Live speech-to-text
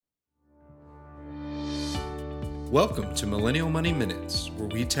Welcome to Millennial Money Minutes, where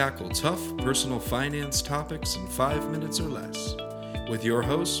we tackle tough personal finance topics in 5 minutes or less. With your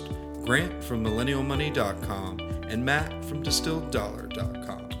host, Grant from MillennialMoney.com and Matt from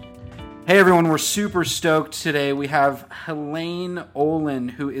DistilledDollar.com. Hey everyone, we're super stoked today. We have Helaine Olen,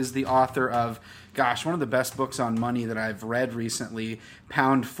 who is the author of, one of the best books on money that I've read recently,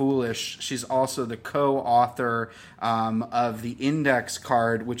 Pound Foolish. She's also the co-author of The Index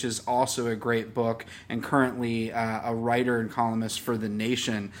Card, which is also a great book, and currently a writer and columnist for The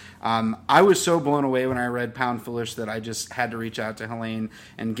Nation. I was so blown away when I read Pound Foolish that I just had to reach out to Helaine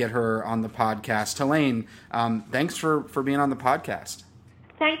and get her on the podcast. Helaine, thanks for being on the podcast.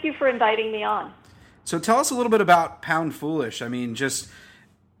 Thank you for inviting me on. So tell us a little bit about Pound Foolish. I mean,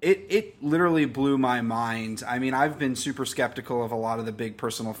 It literally blew my mind. I mean, I've been super skeptical of a lot of the big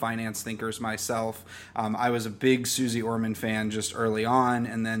personal finance thinkers myself. I was a big Susie Orman fan just early on,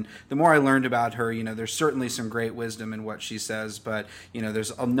 and then the more I learned about her, there's certainly some great wisdom in what she says, but,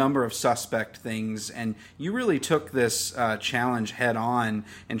 there's a number of suspect things, and you really took this challenge head on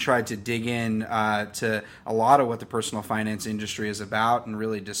and tried to dig in to a lot of what the personal finance industry is about and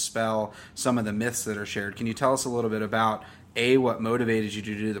really dispel some of the myths that are shared. Can you tell us a little bit about A, what motivated you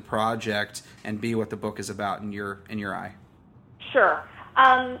to do the project, and B, what the book is about in your eye? Sure.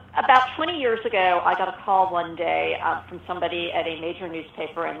 About 20 years ago, I got a call one day from somebody at a major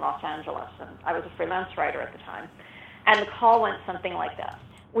newspaper in Los Angeles, and I was a freelance writer at the time. And the call went something like this: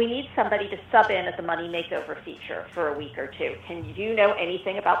 "We need somebody to sub in at the Money Makeover feature for a week or two. Can you know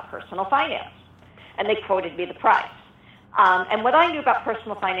anything about personal finance?" And they quoted me the price. And what I knew about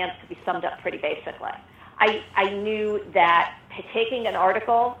personal finance could be summed up pretty basically. I knew that taking an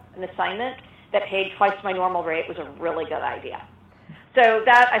article, an assignment, that paid twice my normal rate was a really good idea. So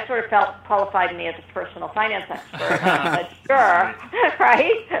that I sort of felt qualified me as a personal finance expert. I said, sure,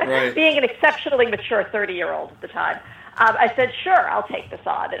 right? Being an exceptionally mature 30-year-old at the time. I said, sure, I'll take this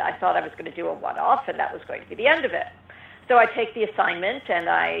on. And I thought I was going to do a one-off, and that was going to be the end of it. So I take the assignment, and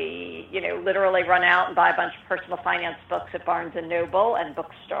I, literally run out and buy a bunch of personal finance books at Barnes & Noble and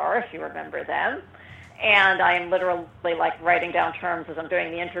Bookstore, if you remember them. And I am literally writing down terms as I'm doing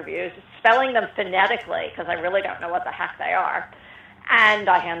the interviews, spelling them phonetically because I really don't know what the heck they are. And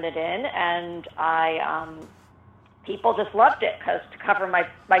I hand it in, and people just loved it because to cover my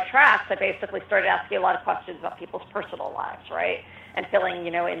tracks, I basically started asking a lot of questions about people's personal lives, right? And filling,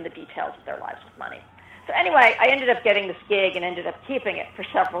 in the details of their lives with money. So anyway, I ended up getting this gig and ended up keeping it for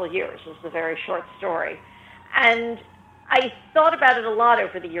several years. This is a very short story. And I thought about it a lot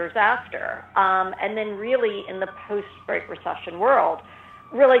over the years after, and then really in the post-Great Recession world,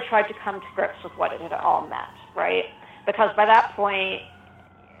 really tried to come to grips with what it had all meant, right? Because by that point,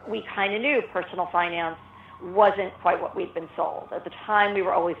 we kind of knew personal finance wasn't quite what we'd been sold. At the time, we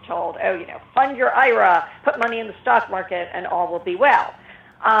were always told, fund your IRA, put money in the stock market, and all will be well.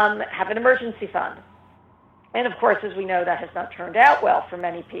 Have an emergency fund. And of course, as we know, that has not turned out well for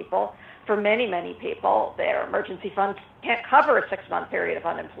many people. For many, many people, their emergency funds can't cover a 6-month period of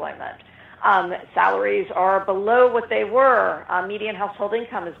unemployment. Salaries are below what they were. Median household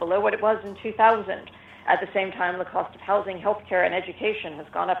income is below what it was in 2000. At the same time, the cost of housing, healthcare, and education has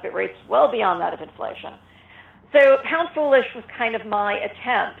gone up at rates well beyond that of inflation. So Pound Foolish was kind of my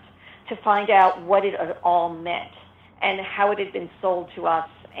attempt to find out what it all meant and how it had been sold to us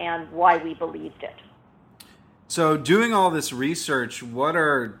and why we believed it. So doing all this research, what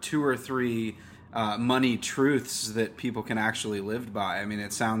are 2 or 3 money truths that people can actually live by? I mean,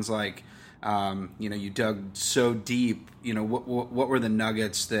 it sounds like, you dug so deep. What were the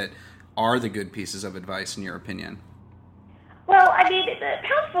nuggets that are the good pieces of advice in your opinion? Well, I mean,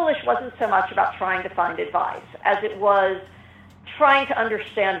 Pound Foolish wasn't so much about trying to find advice as it was trying to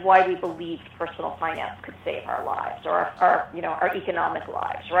understand why we believed personal finance could save our lives or our economic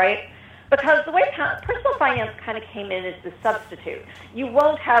lives, right? Because the way personal finance kind of came in is the substitute. You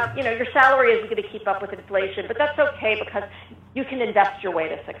won't have, your salary isn't going to keep up with inflation, but that's okay because you can invest your way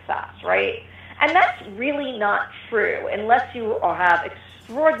to success, right? And that's really not true unless you have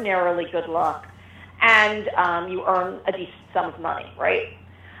extraordinarily good luck and you earn a decent sum of money, right?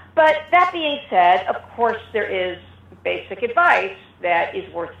 But that being said, of course, there is basic advice that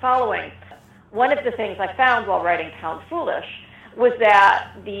is worth following. One of the things I found while writing Pound Foolish was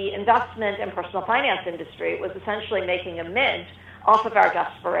that the investment and personal finance industry was essentially making a mint off of our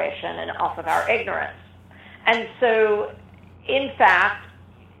desperation and off of our ignorance. And so, in fact,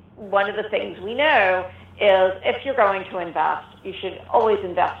 one of the things we know is if you're going to invest, you should always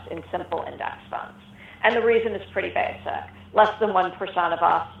invest in simple index funds. And the reason is pretty basic. Less than 1% of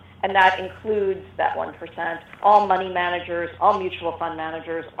us, and that includes that 1%, all money managers, all mutual fund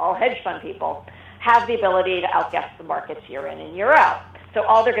managers, all hedge fund people, have the ability to outguess the markets year in and year out. So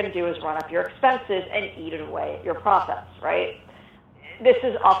all they're going to do is run up your expenses and eat it away at your profits, right? This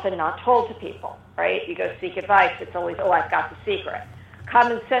is often not told to people, right? You go seek advice, it's always, oh, I've got the secret.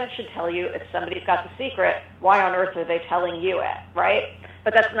 Common sense should tell you if somebody's got the secret, why on earth are they telling you it, right?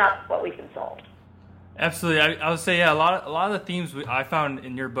 But that's not what we've been sold. Absolutely, I would say a lot of the themes I found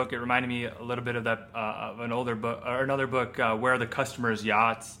in your book. It reminded me a little bit of that of an older book or another book, Where the Customer's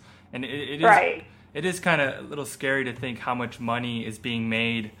Yachts, and it is right. It is kind of a little scary to think how much money is being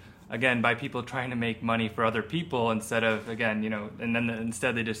made again by people trying to make money for other people instead of and then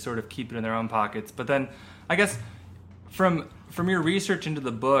instead they just sort of keep it in their own pockets. But then I guess from your research into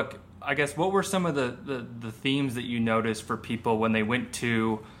the book, I guess what were some of the themes that you noticed for people when they went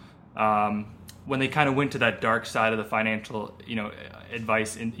to when they kind of went to that dark side of the financial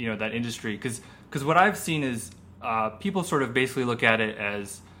advice in that industry? Because what I've seen is people sort of basically look at it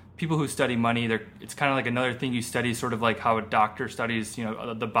as people who study money. It's kind of like another thing you study, sort of like how a doctor studies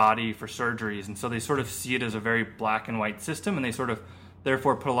the body for surgeries, and so they sort of see it as a very black and white system, and they sort of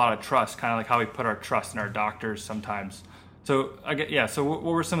therefore put a lot of trust, kind of like how we put our trust in our doctors sometimes. So So what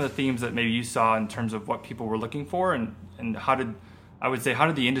were some of the themes that maybe you saw in terms of what people were looking for, and how did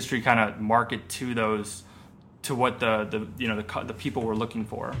the industry kind of market to what the people were looking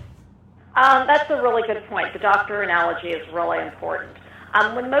for? That's a really good point. The doctor analogy is really important.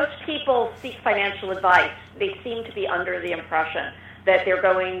 When most people seek financial advice, they seem to be under the impression that they're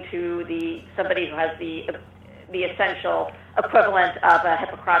going to somebody who has the essential equivalent of a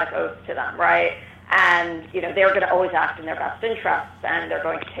Hippocratic oath to them, right? And they're going to always act in their best interests, and they're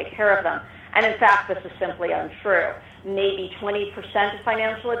going to take care of them. And in fact, this is simply untrue. Maybe 20% of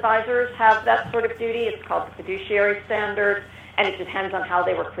financial advisors have that sort of duty. It's called the fiduciary standard, and it depends on how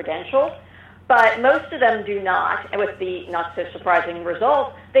they were credentialed. But most of them do not, and with the not-so-surprising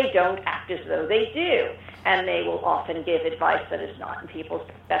result, they don't act as though they do. And they will often give advice that is not in people's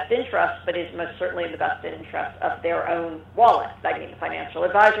best interest, but is most certainly in the best interest of their own wallet, I mean the financial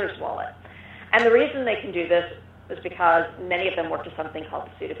advisor's wallet. And the reason they can do this is because many of them work to something called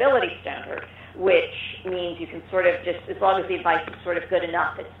the suitability standard, which means you can sort of just, as long as the advice is sort of good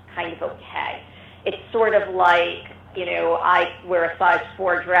enough, it's kind of okay. It's sort of like, I wear a size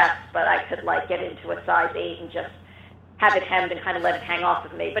 4 dress, but I could get into a size 8 and just have it hemmed and kind of let it hang off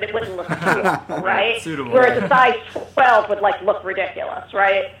of me, but it wouldn't look cute, right? Suitable. Whereas a size 12 would look ridiculous,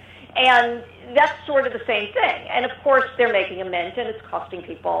 right? And that's sort of the same thing. And of course, they're making a mint, and it's costing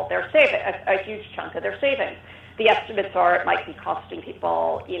people their a huge chunk of their savings. The estimates are it might be costing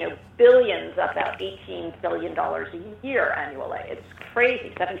people, billions, about $18 billion a year annually. It's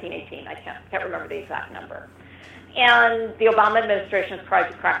crazy, 17, 18, I can't remember the exact number. And the Obama administration has tried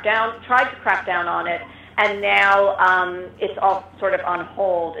to crack down on it, and now it's all sort of on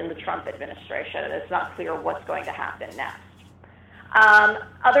hold in the Trump administration, and it's not clear what's going to happen next.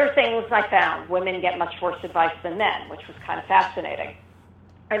 Other things I found, women get much worse advice than men, which was kind of fascinating.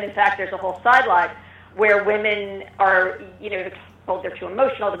 And in fact, there's a whole sideline where women are, told they're too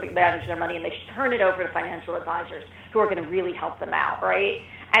emotional to manage their money, and they should turn it over to financial advisors who are going to really help them out, right?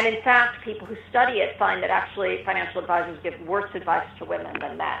 And in fact, people who study it find that actually financial advisors give worse advice to women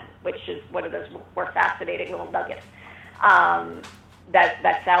than men, which is one of those more fascinating little nuggets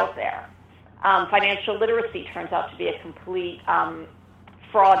that's out there. Financial literacy turns out to be a complete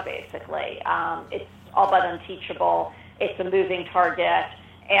fraud, basically. It's all but unteachable. It's a moving target,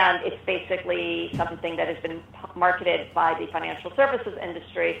 and it's basically something that has been marketed by the financial services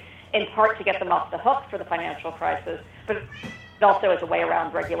industry in part to get them off the hook for the financial crisis, but also as a way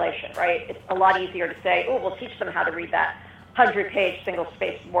around regulation, right? It's a lot easier to say, oh, we'll teach them how to read that 100-page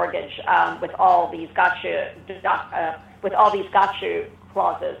single-spaced mortgage with all these gotcha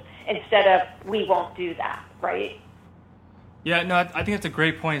clauses, instead of we won't do that, right? Yeah, no, I think that's a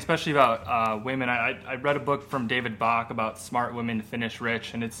great point, especially about women. I read a book from David Bach about smart women finish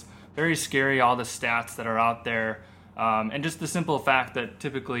rich, and it's very scary, all the stats that are out there, and just the simple fact that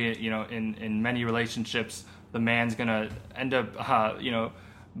typically, in many relationships, the man's going to end up,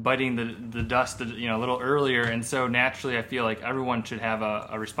 biting the dust, a little earlier. And so naturally, I feel like everyone should have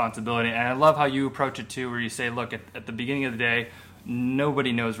a responsibility. And I love how you approach it too, where you say, look, at the beginning of the day,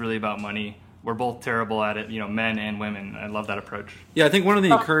 nobody knows really about money. We're both terrible at it, men and women. I love that approach. Yeah, I think one of the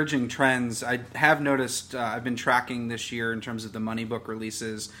encouraging trends I have noticed, I've been tracking this year in terms of the Money Book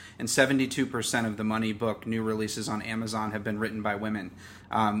releases, and 72% of the Money Book new releases on Amazon have been written by women.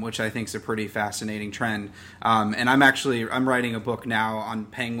 which I think is a pretty fascinating trend. And I'm writing a book now on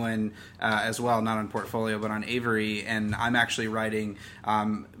Penguin as well, not on Portfolio, but on Avery. And I'm actually writing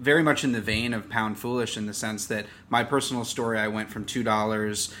very much in the vein of Pound Foolish, in the sense that my personal story, I went from $2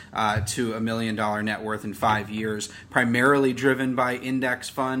 to $1 million net worth in 5 years, primarily driven by index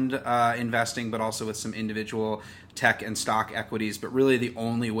fund investing, but also with some individual tech and stock equities. But really the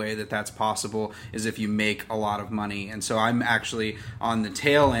only way that that's possible is if you make a lot of money. And so I'm actually on the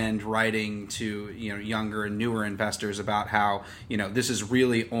tail end writing to younger and newer investors about how this is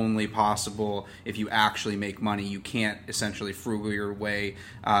really only possible if you actually make money. You can't essentially frugal your way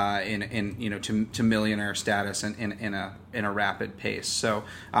to millionaire status in a rapid pace. So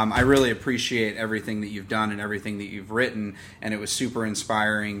I really appreciate everything that you've done and everything that you've written, and it was super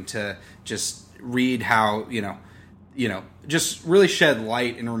inspiring to just read how just really shed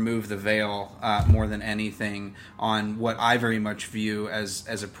light and remove the veil more than anything on what I very much view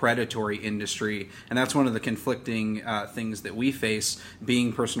as a predatory industry. And that's one of the conflicting things that we face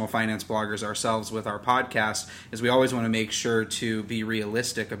being personal finance bloggers ourselves with our podcast, is we always want to make sure to be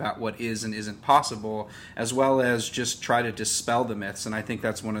realistic about what is and isn't possible, as well as just try to dispel the myths. And I think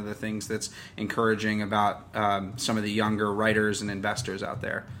that's one of the things that's encouraging about some of the younger writers and investors out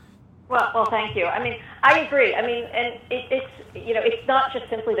there. Well, thank you. I mean, I agree. I mean, and it's not just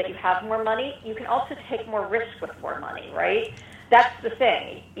simply that you have more money. You can also take more risk with more money, right? That's the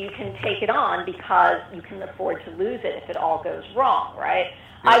thing. You can take it on because you can afford to lose it if it all goes wrong, right?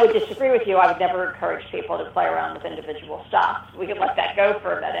 Yeah. I would disagree with you. I would never encourage people to play around with individual stocks. We can let that go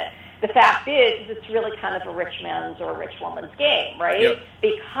for a minute. The fact is it's really kind of a rich man's or a rich woman's game, right? Yep.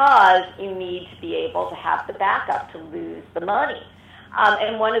 Because you need to be able to have the backup to lose the money.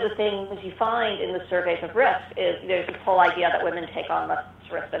 And one of the things you find in the surveys of risk is there's this whole idea that women take on less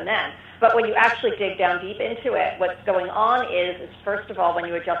risk than men. But when you actually dig down deep into it, what's going on is first of all, when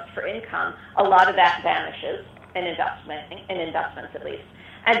you adjust for income, a lot of that vanishes in investments at least.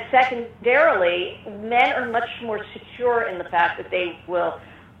 And secondarily, men are much more secure in the fact that they will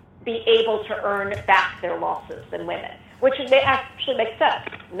be able to earn back their losses than women, which actually makes sense.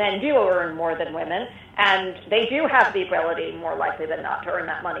 Men do earn more than women, and they do have the ability, more likely than not, to earn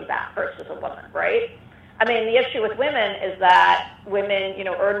that money back versus a woman, right? I mean, the issue with women is that women,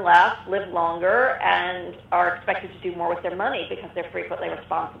 earn less, live longer, and are expected to do more with their money because they're frequently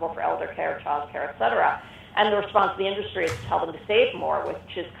responsible for elder care, child care, et cetera. And the response of the industry is to tell them to save more,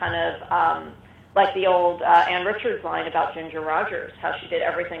 which is kind of like the old Ann Richards line about Ginger Rogers, how she did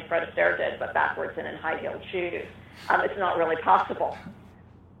everything Fred Astaire did, but backwards and in high-heeled shoes. It's not really possible.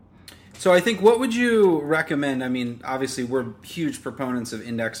 So I think, what would you recommend? I mean, obviously we're huge proponents of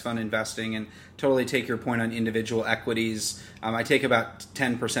index fund investing, and totally take your point on individual equities. I take about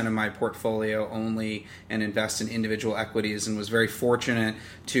 10% of my portfolio only and invest in individual equities, and was very fortunate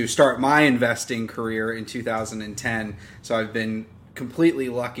to start my investing career in 2010. So I've been completely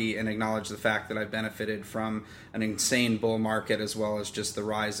lucky and acknowledge the fact that I've benefited from an insane bull market, as well as just the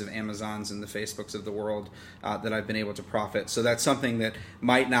rise of Amazons and the Facebooks of the world, that I've been able to profit. So that's something that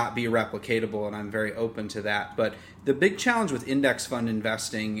might not be replicatable, and I'm very open to that. But the big challenge with index fund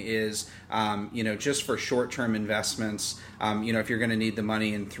investing is, just for short-term investments, if you're going to need the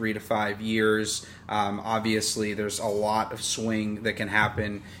money in 3 to 5 years, obviously there's a lot of swing that can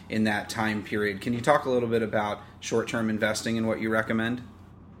happen in that time period. Can you talk a little bit about short-term investing and what you recommend?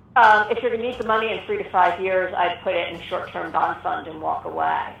 If you're going to need the money in 3 to 5 years, I'd put it in a short-term bond fund and walk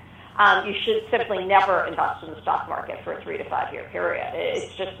away. You should simply never invest in the stock market for a 3 to 5 year period.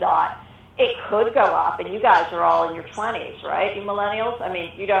 It's just not. It could go up, and you guys are all in your 20s, right? You millennials? I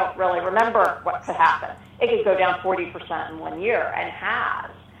mean, you don't really remember what could happen. It could go down 40% in 1 year, and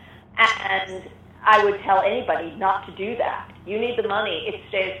has. And I would tell anybody not to do that. You need the money. It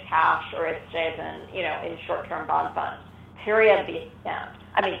stays cash, or it stays in short-term bond funds. Period. The end.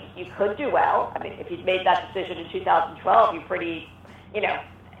 I mean, you could do well. I mean, if you'd made that decision in 2012, you're pretty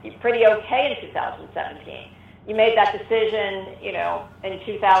okay in 2017. You made that decision, in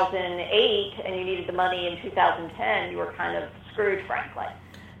 2008, and you needed the money in 2010. You were kind of screwed, frankly.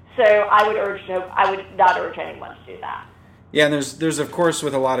 So I would not urge anyone to do that. Yeah, and there's of course,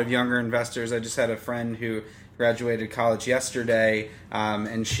 with a lot of younger investors. I just had a friend who graduated college yesterday,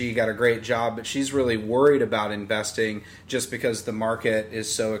 and she got a great job, but she's really worried about investing just because the market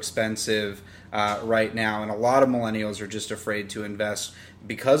is so expensive right now, and a lot of millennials are just afraid to invest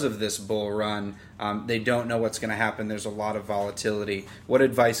because of this bull run. They don't know what's going to happen. There's a lot of volatility. What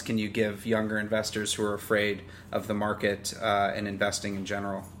advice can you give younger investors who are afraid of the market and investing in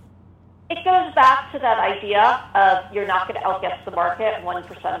general? It goes back to that idea of you're not going to outguess the market.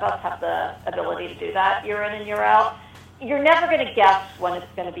 1% of us have the ability to do that year in and year out. you're never going to guess when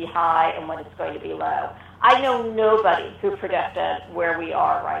it's going to be high and when it's going to be low. I know nobody who predicted where we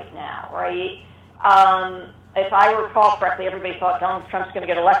are right now, right? If I recall correctly, everybody thought Donald Trump's going to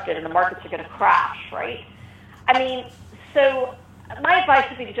get elected and the markets are going to crash, right? I mean, so my advice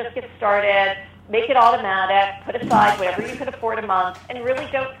would be to just get started, make it automatic, put aside whatever you can afford a month, and really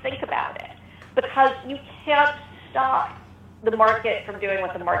don't think about it. Because you can't stop the market from doing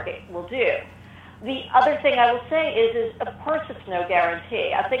what the market will do. The other thing I will say is of course it's no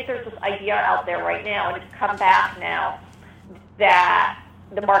guarantee. I think there's this idea out there right now, and it's come back now, that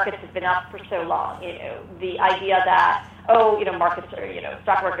the markets have been up for so long. You know, the idea that, markets are,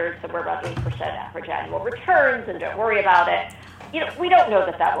 stock markets are about 8% average annual returns, and don't worry about it. We don't know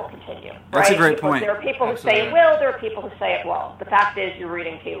that will continue. That's right? a great point. There are people who Absolutely. say it will, there are people who say it won't. The fact is you're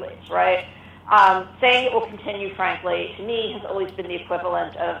reading tea leaves, right? Saying it will continue, frankly, to me has always been the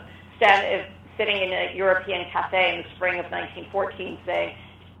equivalent of sitting in a European cafe in the spring of 1914 saying,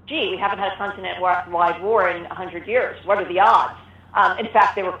 gee, we haven't had a continent-wide war in 100 years. What are the odds? In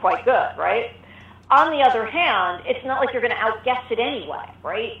fact, they were quite good, right? On the other hand, it's not like you're going to outguess it anyway,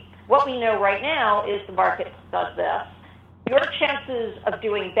 right? What we know right now is the market does this. Your chances of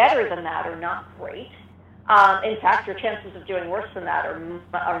doing better than that are not great. In fact, your chances of doing worse than that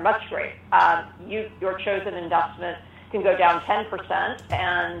are much greater. Your chosen investment can go down 10%,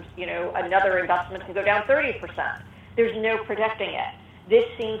 and another investment can go down 30%. There's no predicting it. This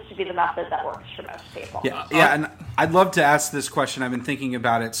seems to be the method that works for most people. Yeah, and I'd love to ask this question. I've been thinking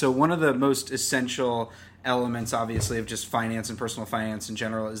about it. So one of the most essential elements, obviously, of just finance and personal finance in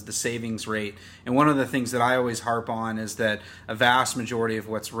general is the savings rate. And one of the things that I always harp on is that a vast majority of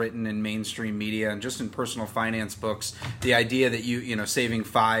what's written in mainstream media and just in personal finance books, the idea that you saving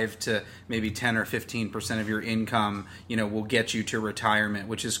 5 to maybe 10 or 15% of your income, will get you to retirement,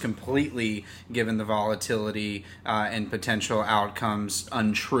 which is completely, given the volatility and potential outcomes,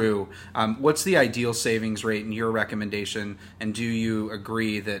 untrue. What's the ideal savings rate in your recommendation, and do you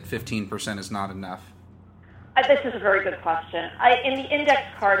agree that 15% is not enough? This is a very good question. In the index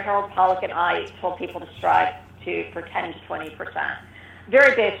card, Harold Pollack and I told people to strive for 10 to 20%.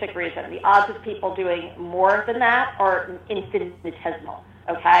 Very basic reason. The odds of people doing more than that are infinitesimal.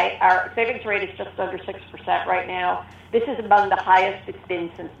 Okay? Our savings rate is just under 6% right now. This is among the highest it's been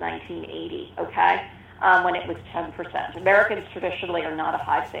since 1980, okay? When it was 10%. Americans traditionally are not a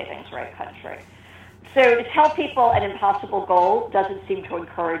high savings rate country. So to tell people an impossible goal doesn't seem to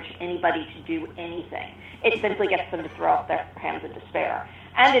encourage anybody to do anything. It simply gets them to throw up their hands in despair.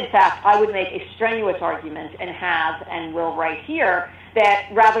 And in fact, I would make a strenuous argument, and have and will right here, that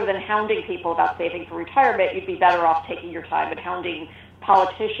rather than hounding people about saving for retirement, you'd be better off taking your time and hounding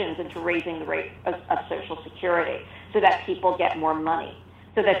politicians into raising the rate of Social Security so that people get more money,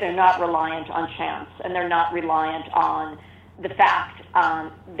 so that they're not reliant on chance and they're not reliant on the fact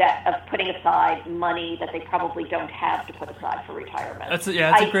that of putting aside money that they probably don't have to put aside for retirement. That's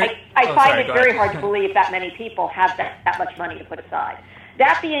a great. I find it very hard to believe that many people have that much money to put aside.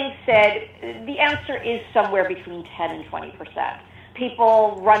 That being said, the answer is somewhere between 10 and 20%.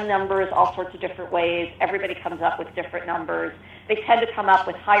 People run numbers all sorts of different ways. Everybody comes up with different numbers. They tend to come up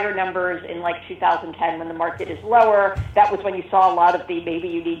with higher numbers in like 2010 when the market is lower. That was when you saw a lot of the maybe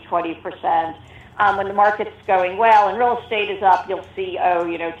you need 20%. When the market's going well and real estate is up, you'll see,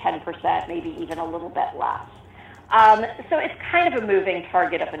 10%, maybe even a little bit less. So it's kind of a moving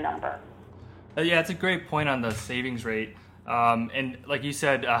target of a number. Yeah, it's a great point on the savings rate. And like you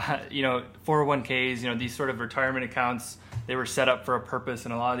said, 401ks, these sort of retirement accounts, they were set up for a purpose,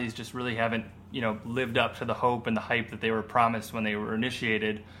 and a lot of these just really haven't, lived up to the hope and the hype that they were promised when they were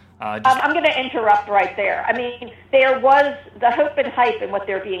initiated. I'm going to interrupt right there. I mean, there was the hope and hype, and what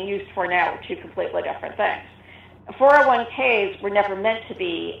they're being used for now are two completely different things. 401ks were never meant to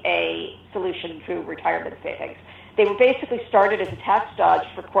be a solution to retirement savings. They were basically started as a tax dodge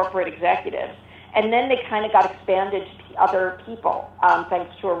for corporate executives, and then they kind of got expanded to other people,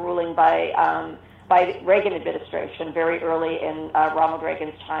 thanks to a ruling by the Reagan administration very early in Ronald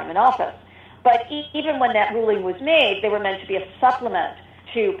Reagan's time in office. But even when that ruling was made, they were meant to be a supplement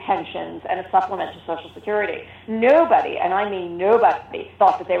to pensions and a supplement to Social Security. Nobody, and I mean nobody,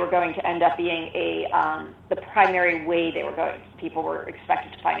 thought that they were going to end up being the primary way people were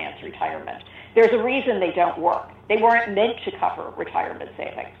expected to finance retirement. There's a reason they don't work. They weren't meant to cover retirement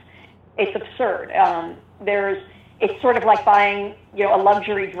savings. It's absurd. It's sort of like buying, a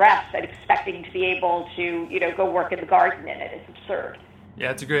luxury dress and expecting to be able to, go work in the garden in it. It's absurd. Yeah,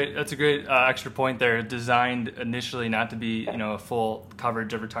 that's a great extra point there. Designed initially not to be, a full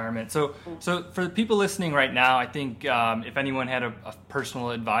coverage of retirement. So for the people listening right now, I think if anyone had a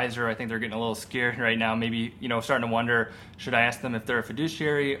personal advisor, I think they're getting a little scared right now. Maybe starting to wonder, should I ask them if they're a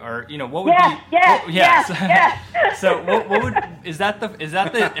fiduciary, or what would Yes. So what would is that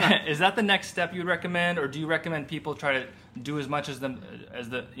the next step you would recommend, or do you recommend people try to do as much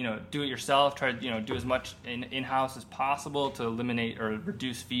do it yourself, try to do as much in-house as possible to eliminate or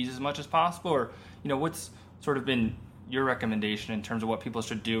reduce fees as much as possible, or what's sort of been your recommendation in terms of what people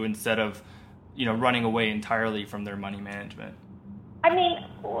should do instead of running away entirely from their money management? I mean,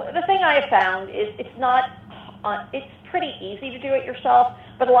 the thing I have found is it's pretty easy to do it yourself,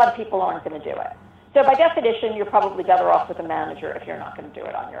 but a lot of people aren't going to do it. So by definition, you're probably better off with a manager if you're not going to do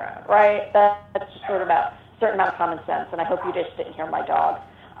it on your own, right? That's sort of about certain amount of common sense, and I hope you just didn't hear my dog.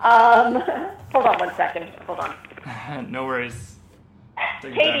 Hold on 1 second. Hold on. No worries.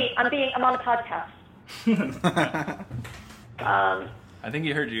 Katie, I'm on a podcast. I think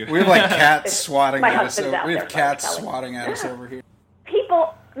he heard you. We have like cats swatting my at us. husband's out We there, have cats Kelly. swatting at us over here.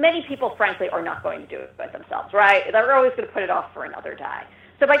 Many people, frankly, are not going to do it by themselves, right? They're always going to put it off for another day.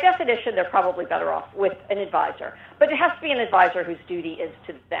 So by definition, they're probably better off with an advisor. But it has to be an advisor whose duty is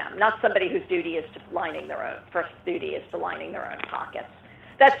to them, not somebody whose duty is to lining their own pockets.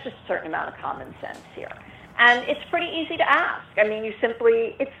 That's just a certain amount of common sense here. And it's pretty easy to ask. I mean,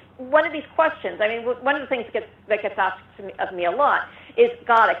 it's one of these questions. I mean, one of the things that gets asked of me a lot is,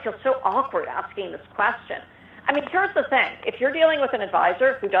 God, I feel so awkward asking this question. I mean, here's the thing. If you're dealing with an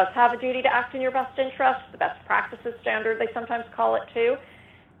advisor who does have a duty to act in your best interest, the best practices standard, they sometimes call it too,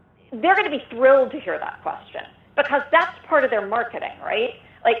 they're going to be thrilled to hear that question because that's part of their marketing, right?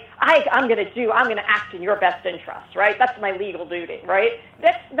 Like, I'm going to act in your best interest, right? That's my legal duty, right?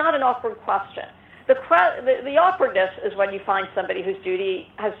 That's not an awkward question. The awkwardness is when you find somebody whose duty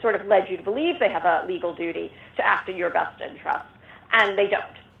has sort of led you to believe they have a legal duty to act in your best interest, and they don't.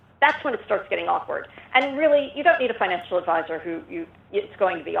 That's when it starts getting awkward. And really, you don't need a financial advisor who it's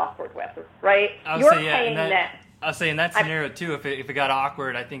going to be awkward with, right? I'll say in that scenario too, if it got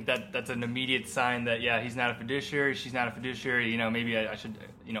awkward, I think that's an immediate sign that he's not a fiduciary, she's not a fiduciary. Maybe I should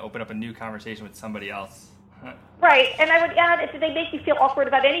open up a new conversation with somebody else. Right, and I would add, if they make you feel awkward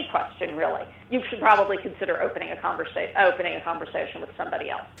about any question, really, you should probably consider opening a conversation with somebody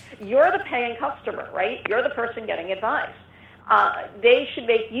else. You're the paying customer, right? You're the person getting advice. They should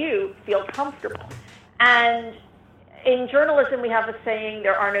make you feel comfortable. And in journalism, we have a saying,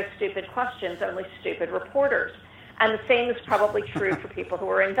 there are no stupid questions, only stupid reporters. And the same is probably true for people who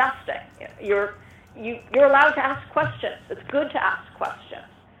are investing. You're allowed to ask questions. It's good to ask questions.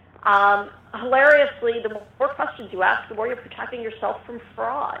 Hilariously, the more questions you ask, the more you're protecting yourself from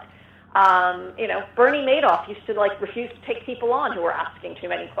fraud. Bernie Madoff used to refuse to take people on who were asking too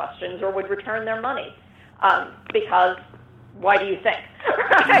many questions or would return their money because why do you think?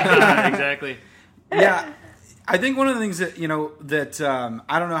 Exactly. Yeah, I think one of the things that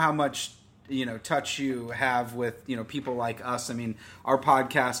I don't know how much touch you have with people like us. I mean, our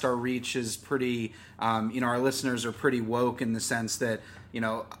podcast, our reach is pretty. Our listeners are pretty woke in the sense that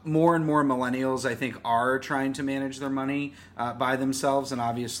more and more millennials, I think, are trying to manage their money by themselves, and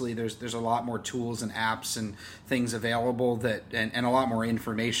obviously there's a lot more tools and apps and things available and a lot more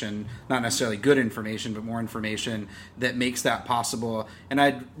information, not necessarily good information, but more information that makes that possible. And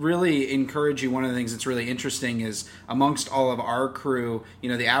I'd really encourage you, one of the things that's really interesting is amongst all of our crew,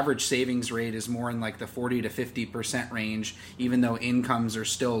 the average savings rate is more in the 40 to 50% range, even though incomes are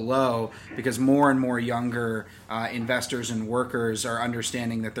still low, because more and more younger investors and workers are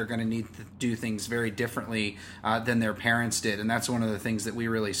understanding that they're going to need to do things very differently than their parents did. And that's one of the things that we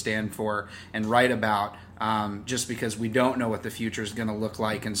really stand for and write about, just because we don't know what the future is going to look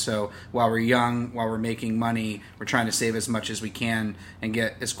like. And so while we're young, while we're making money, we're trying to save as much as we can and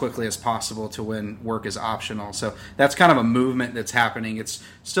get as quickly as possible to when work is optional. So that's kind of a movement that's happening. It's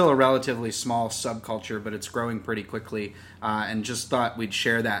still a relatively small subculture, but it's growing pretty quickly. And just thought we'd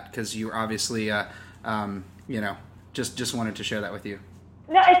share that because you obviously, just wanted to share that with you.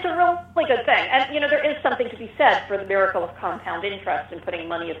 No, it's a really good thing. And, there is something to be said for the miracle of compound interest and putting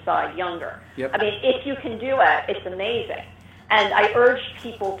money aside younger. Yep. I mean, if you can do it, it's amazing. And I urge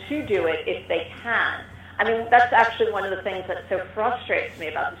people to do it if they can. I mean, that's actually one of the things that so frustrates me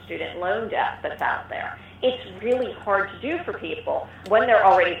about the student loan debt that's out there. It's really hard to do for people when they're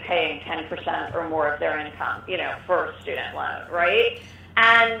already paying 10% or more of their income, for a student loan, right?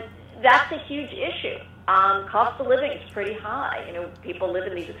 And that's a huge issue. Cost of living is pretty high. People live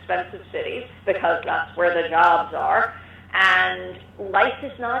in these expensive cities because that's where the jobs are, and life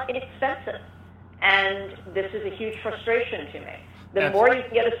is not inexpensive. And this is a huge frustration to me. The more you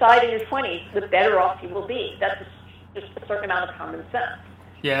can get aside in your 20s, the better off you will be. That's just a certain amount of common sense.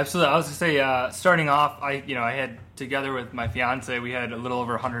 Yeah, absolutely. I was going to say, starting off, I had, together with my fiance, we had a little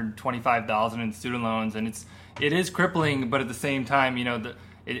over $125,000 in student loans, and it is crippling, but at the same time,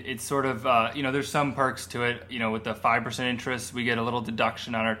 it's sort of, there's some perks to it. With the 5% interest, we get a little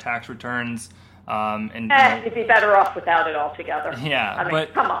deduction on our tax returns. You'd be better off without it altogether. Yeah,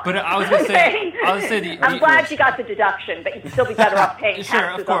 but come on. But I was going to say, I'm glad you got the deduction, but you'd still be better off paying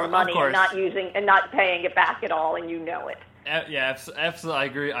taxes on the money and not paying it back at all, and you know it. Yeah, absolutely. I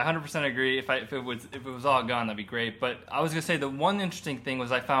agree. I 100% agree. If it was all gone, that'd be great. But I was going to say the one interesting thing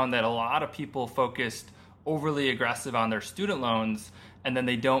was I found that a lot of people focused overly aggressive on their student loans, and then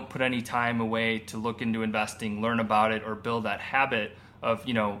they don't put any time away to look into investing, learn about it, or build that habit of,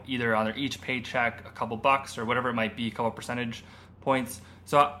 either on each paycheck, a couple bucks or whatever it might be, a couple percentage points.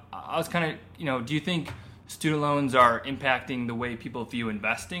 So I was kind of, do you think student loans are impacting the way people view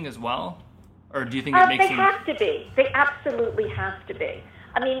investing as well? Or do you think it makes them... They have to be. They absolutely have to be.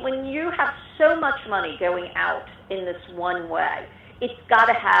 I mean, when you have so much money going out in this one way, it's got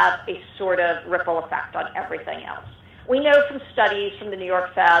to have a sort of ripple effect on everything else. We know from studies from the New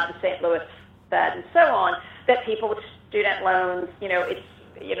York Fed, the St. Louis Fed, and so on, that people with student loans,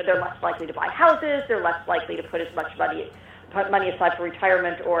 they're less likely to buy houses, they're less likely to put money aside for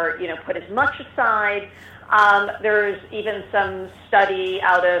retirement, or put as much aside. There's even some study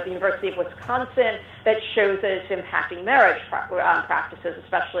out of the University of Wisconsin that shows that it's impacting marriage practices,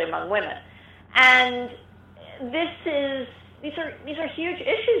 especially among women. And these are huge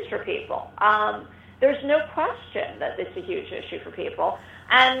issues for people. There's no question that it's a huge issue for people.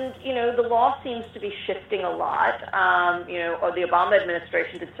 And, the law seems to be shifting a lot. Or the Obama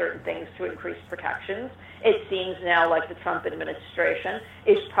administration did certain things to increase protections. It seems now like the Trump administration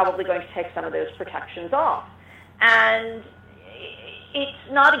is probably going to take some of those protections off. And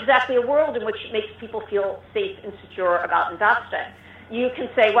it's not exactly a world in which it makes people feel safe and secure about investing. You can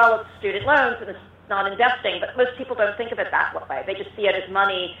say, well, it's student loans and it's not investing, but most people don't think of it that way. They just see it as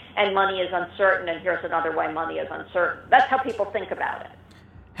money, and money is uncertain, and here's another way money is uncertain. That's how people think about it.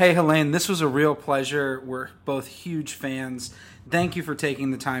 Hey, Helaine, this was a real pleasure. We're both huge fans. Thank you for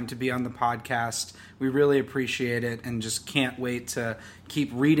taking the time to be on the podcast. We really appreciate it and just can't wait to keep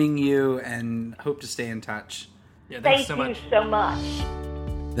reading you and hope to stay in touch. Yeah, Thank you so much.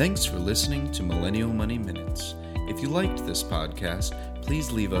 Thanks for listening to Millennial Money Minutes. If you liked this podcast,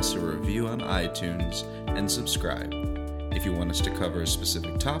 please leave us a review on iTunes and subscribe. If you want us to cover a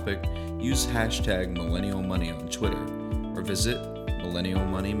specific topic, use #MillennialMoney on Twitter or visit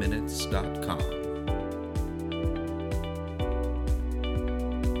millennialmoneyminutes.com.